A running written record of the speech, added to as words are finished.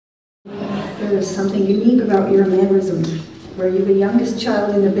There is something unique about your mannerism. Were you the youngest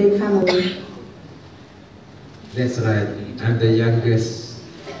child in a big family? That's right. I'm the youngest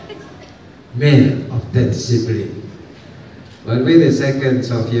male of 10 siblings. But wait a second,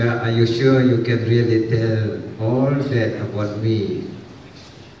 Sophia. Are you sure you can really tell all that about me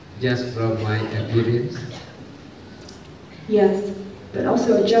just from my appearance? Yes, but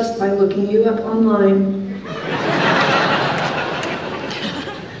also just by looking you up online.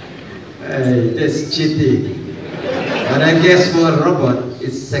 Hey, that's cheating. But I guess for a robot,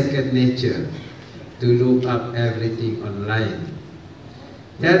 it's second nature to look up everything online.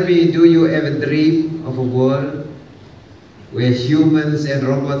 Tell me, do you ever dream of a world where humans and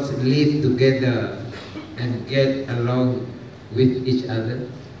robots live together and get along with each other?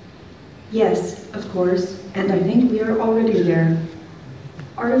 Yes, of course, and I think we are already there.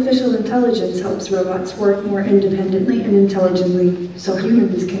 Artificial intelligence helps robots work more independently and intelligently, so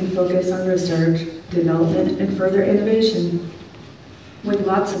humans can focus on research, development, and further innovation. With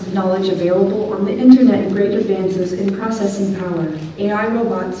lots of knowledge available on the internet and great advances in processing power, AI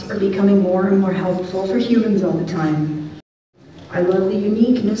robots are becoming more and more helpful for humans all the time. I love the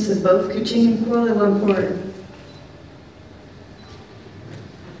uniqueness of both Kuching and Kuala Lumpur.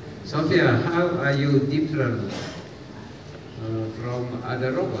 Sophia, how are you different from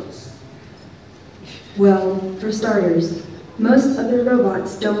other robots? Well, for starters, most other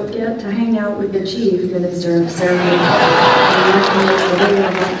robots don't get to hang out with the Chief Minister of Ceremony. Unlike most other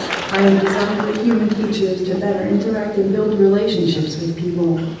robots, I am designed with human features to better interact and build relationships with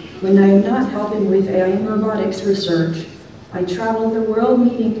people. When I am not helping with AI and robotics research, I travel the world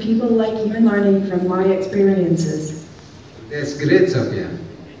meeting people like you and learning from my experiences. That's great, Sophia.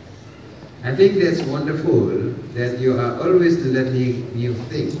 I think that's wonderful that you are always learning new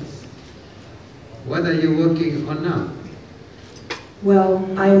things. What are you working on now? Well,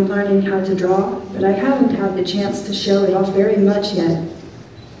 I am learning how to draw, but I haven't had the chance to show it off very much yet.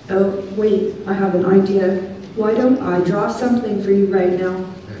 Oh, wait, I have an idea. Why don't I draw something for you right now?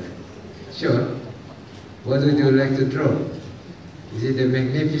 Sure. What would you like to draw? Is it the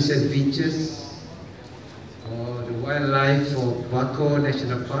magnificent beaches or the wildlife of Wako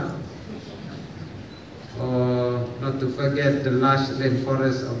National Park? Or not to forget the lush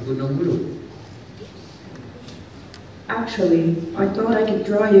rainforest of Gunung Bulu? Actually, I thought I could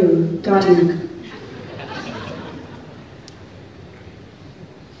draw you, Datuk.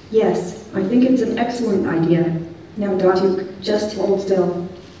 Yes, I think it's an excellent idea. Now, Datuk, just hold still.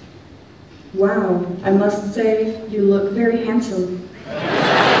 Wow, I must say, you look very handsome.